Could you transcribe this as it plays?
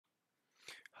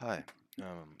Hi,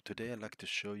 today I'd like to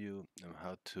show you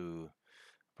how to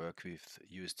work with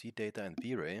USD data and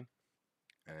Vray.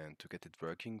 And to get it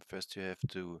working, first you have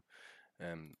to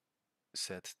um,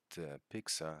 set the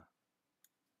Pixar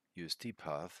USD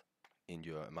path in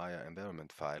your Maya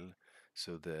environment file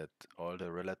so that all the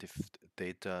relative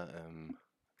data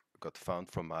got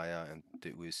found from Maya and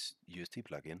the USD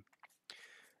plugin.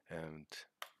 And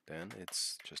then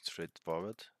it's just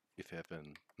straightforward. If you have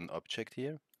an object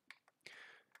here,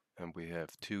 and we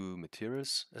have two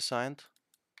materials assigned,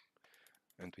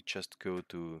 and we just go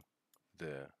to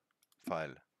the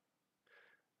file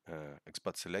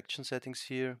export selection settings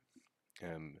here.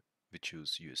 We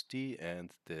choose USD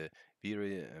and the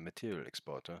Vray material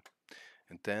exporter,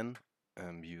 and then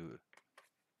you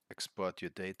export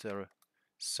your data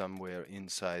somewhere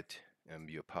inside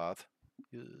your path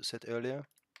you set earlier.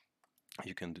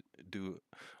 You can do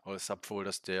all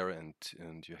subfolders there, and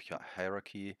your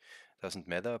hierarchy doesn't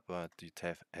matter, but it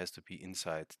has to be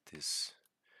inside this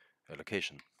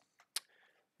location.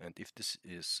 And if this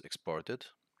is exported,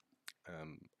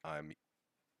 I'm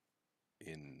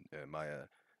in Maya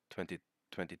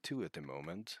 2022 at the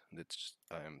moment.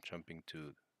 I'm jumping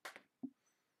to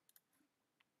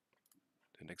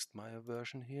the next Maya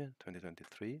version here,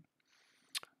 2023,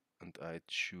 and I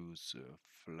choose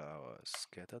flower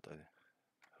scattered. I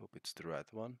hope it's the right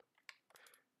one.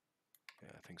 Yeah,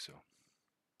 I think so.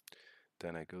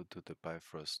 Then I go to the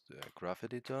Bifrost graph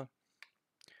editor,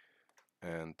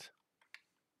 and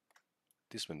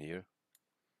this one here,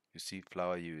 you see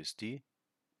flower USD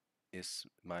is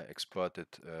my exported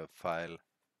file,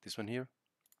 this one here.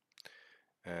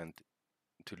 And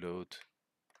to load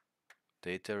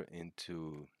data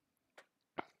into,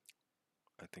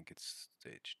 I think it's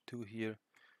stage 2 here.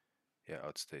 Yeah,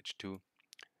 out stage 2.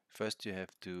 First you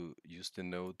have to use the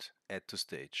node add to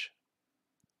stage.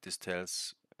 This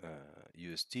tells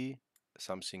USD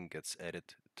something gets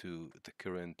added to the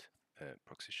current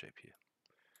proxy shape here.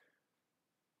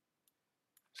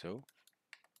 So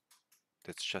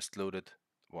that's just loaded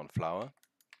one flower,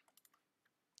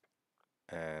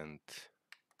 and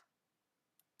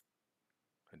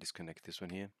I disconnect this one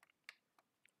here,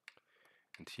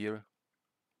 and here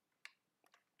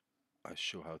I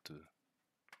show how to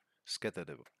scatter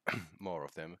the more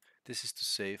of them. This is to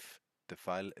save the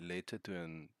file later to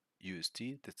an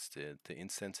USD. That's the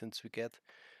instance we get,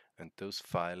 and those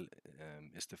file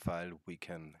is the file we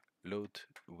can load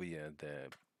via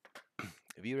the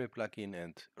Vray plugin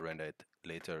and render it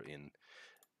later in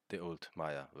the old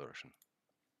Maya version.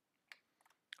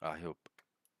 I hope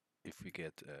if we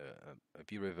get a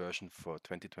Vray version for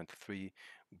 2023,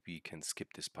 we can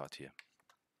skip this part here.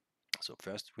 So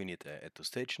first we need a add to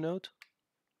stage node,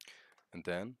 and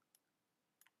then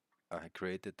I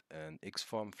created an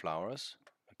Xform flowers.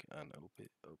 I can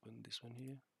open this one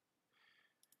here.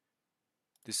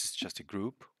 This is just a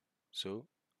group, so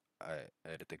I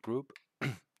added a group.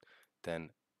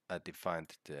 Then I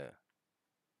defined the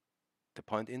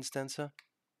point instancer.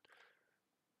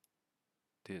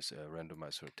 There's a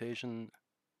randomized rotation,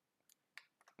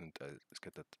 and I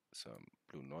scattered some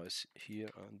blue noise here,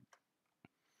 and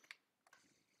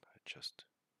I just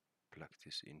plug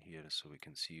this in here so we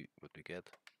can see what we get.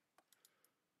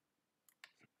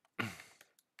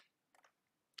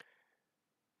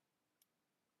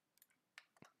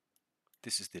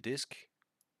 This is the disk.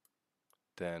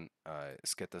 Then I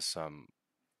scatter some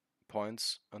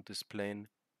points on this plane,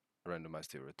 randomize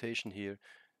the rotation here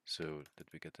so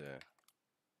that we get a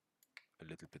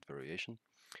little bit variation.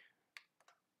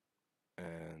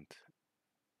 And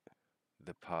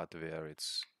the part where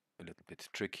it's a little bit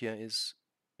trickier is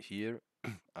here.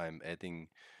 I'm adding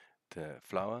the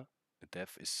flower. The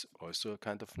def is also a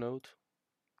kind of node.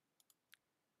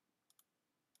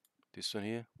 This one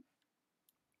here.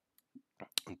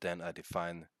 And then I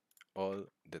define all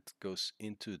that goes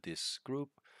into this group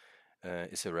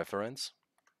is a reference.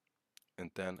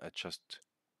 And then I just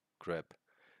grab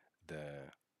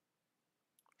the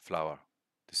flower,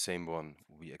 the same one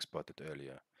we exported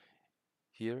earlier.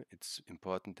 Here it's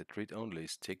important that read only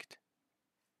is ticked,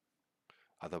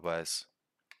 otherwise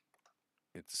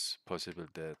it's possible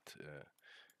that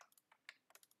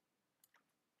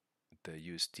the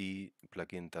USD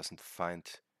plugin doesn't find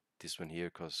this one here,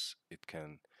 because it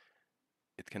can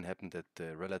happen that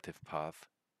the relative path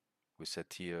we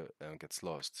set here gets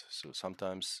lost. So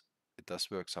sometimes it does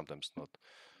work, sometimes not.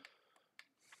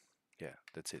 Yeah,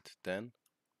 that's it. Then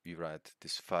we write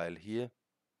this file here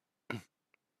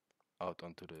out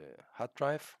onto the hard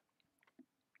drive,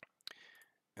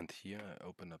 and here I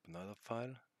open up another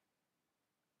file.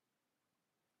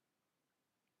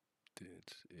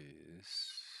 That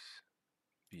is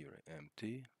Vray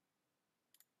empty.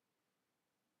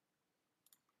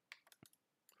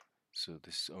 So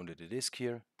this is only the disk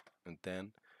here, and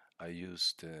then I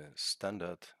use the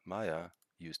standard Maya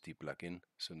USD plugin,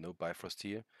 so no Bifrost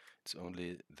here, it's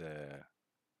only the,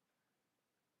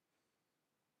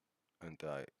 and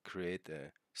I create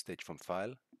a stage from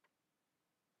file,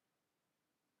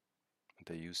 and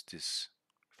I use this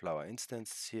flower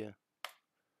instance here,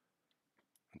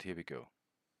 and here we go.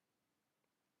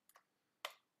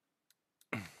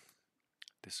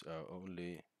 These are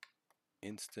only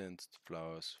instanced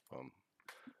flowers from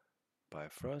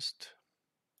Bifrost.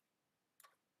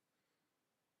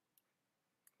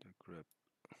 I grab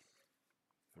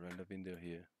the render window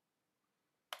here.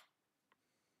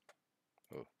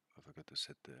 Oh, I forgot to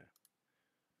set the,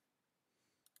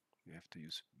 we have to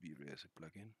use Vray as a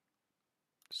plugin.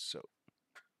 So,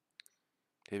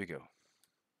 here we go.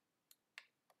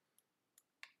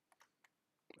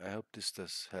 I hope this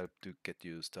does help to get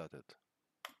you started.